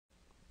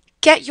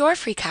Get your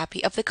free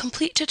copy of the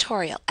complete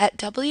tutorial at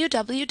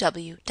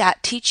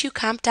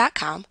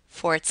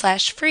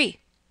www.teachucomp.com/free.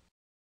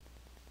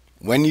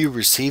 When you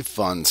receive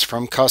funds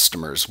from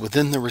customers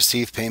within the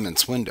Receive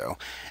Payments window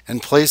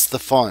and place the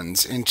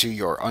funds into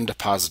your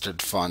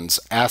undeposited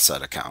funds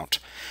asset account,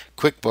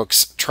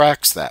 QuickBooks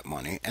tracks that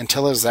money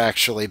until it has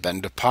actually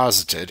been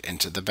deposited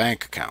into the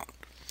bank account.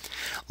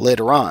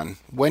 Later on,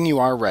 when you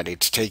are ready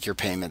to take your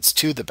payments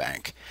to the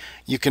bank,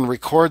 you can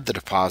record the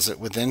deposit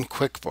within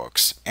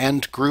QuickBooks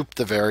and group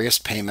the various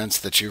payments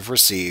that you've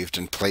received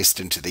and placed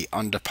into the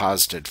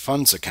undeposited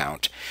funds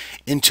account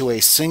into a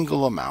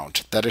single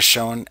amount that is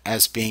shown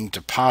as being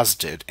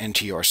deposited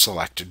into your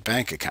selected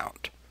bank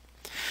account.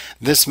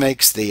 This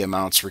makes the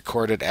amounts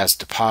recorded as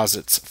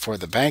deposits for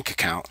the bank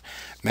account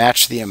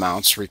match the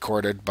amounts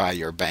recorded by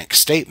your bank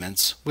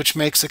statements, which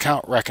makes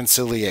account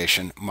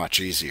reconciliation much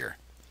easier.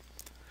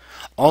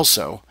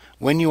 Also,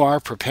 when you are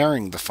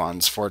preparing the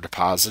funds for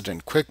deposit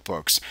in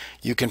QuickBooks,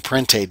 you can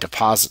print a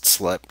deposit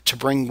slip to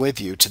bring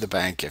with you to the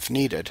bank if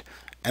needed,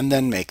 and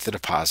then make the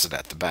deposit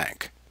at the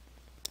bank.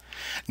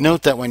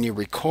 Note that when you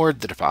record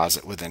the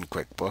deposit within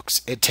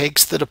QuickBooks, it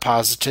takes the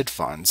deposited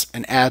funds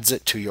and adds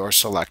it to your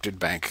selected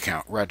bank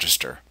account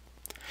register.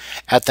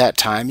 At that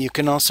time, you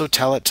can also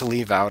tell it to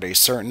leave out a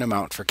certain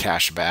amount for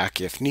cash back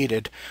if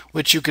needed,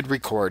 which you could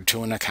record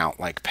to an account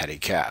like petty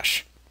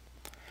cash.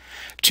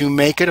 To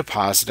make a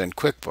deposit in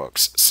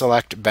QuickBooks,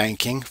 select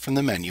Banking from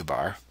the menu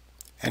bar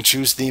and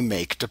choose the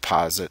Make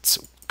Deposits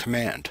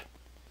command.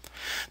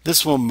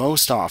 This will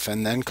most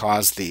often then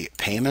cause the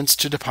Payments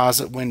to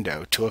Deposit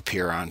window to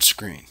appear on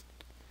screen.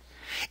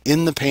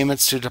 In the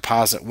Payments to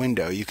Deposit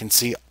window, you can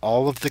see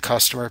all of the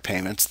customer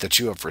payments that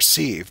you have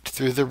received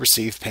through the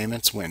Receive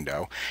Payments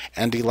window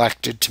and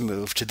elected to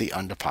move to the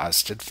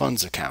undeposited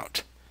funds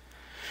account.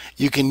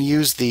 You can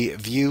use the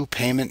View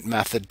Payment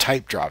Method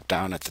type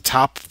drop-down at the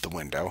top of the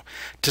window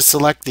to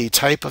select the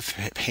type of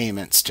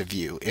payments to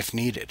view if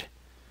needed.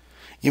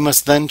 You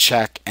must then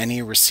check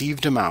any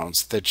received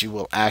amounts that you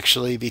will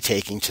actually be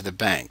taking to the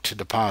bank to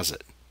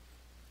deposit.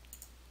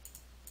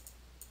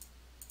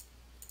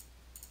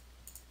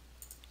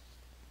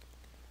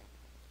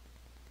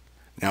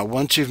 Now,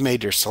 once you've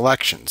made your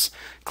selections,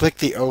 click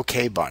the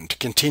OK button to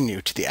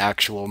continue to the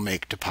actual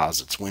Make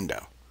Deposits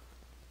window.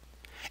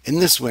 In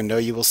this window,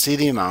 you will see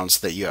the amounts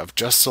that you have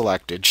just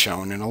selected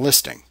shown in a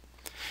listing.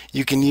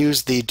 You can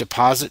use the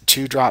Deposit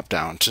To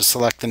drop-down to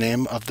select the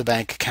name of the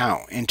bank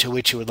account into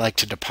which you would like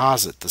to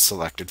deposit the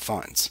selected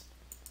funds.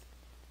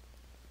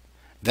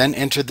 Then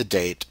enter the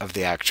date of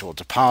the actual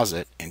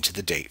deposit into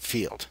the Date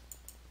field.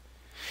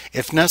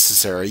 If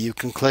necessary, you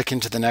can click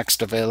into the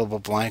next available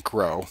blank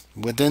row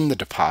within the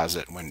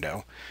Deposit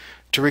window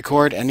to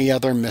record any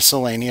other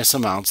miscellaneous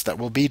amounts that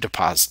will be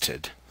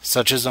deposited,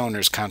 such as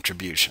owner's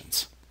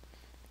contributions.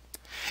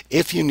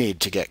 If you need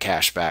to get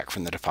cash back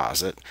from the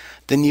deposit,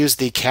 then use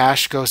the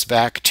Cash Goes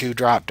Back To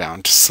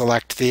drop-down to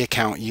select the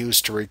account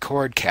used to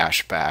record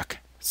cash back,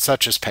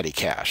 such as petty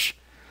cash.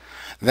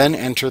 Then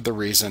enter the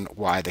reason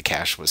why the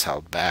cash was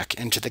held back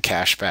into the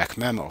Cashback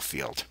Memo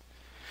field.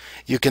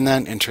 You can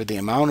then enter the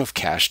amount of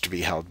cash to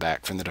be held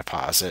back from the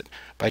deposit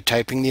by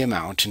typing the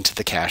amount into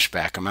the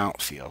Cashback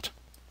Amount field.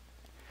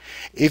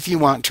 If you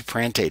want to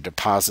print a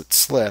deposit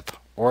slip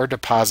or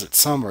deposit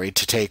summary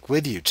to take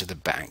with you to the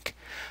bank,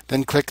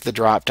 then click the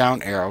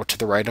drop-down arrow to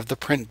the right of the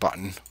Print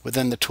button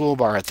within the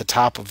toolbar at the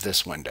top of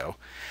this window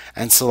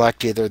and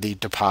select either the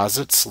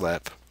Deposit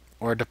Slip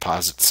or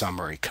Deposit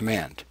Summary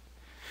command.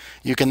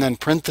 You can then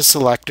print the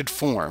selected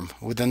form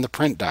within the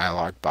Print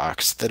dialog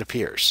box that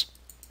appears.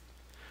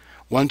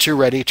 Once you're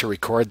ready to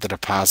record the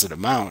deposit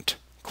amount,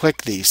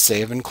 click the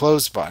Save and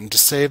Close button to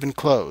save and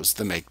close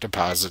the Make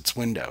Deposits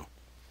window.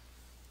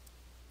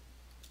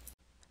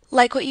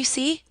 Like what you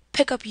see?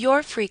 Pick up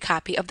your free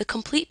copy of the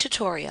complete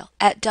tutorial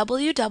at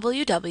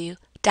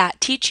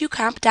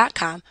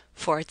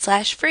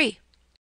www.teachucomp.com/free.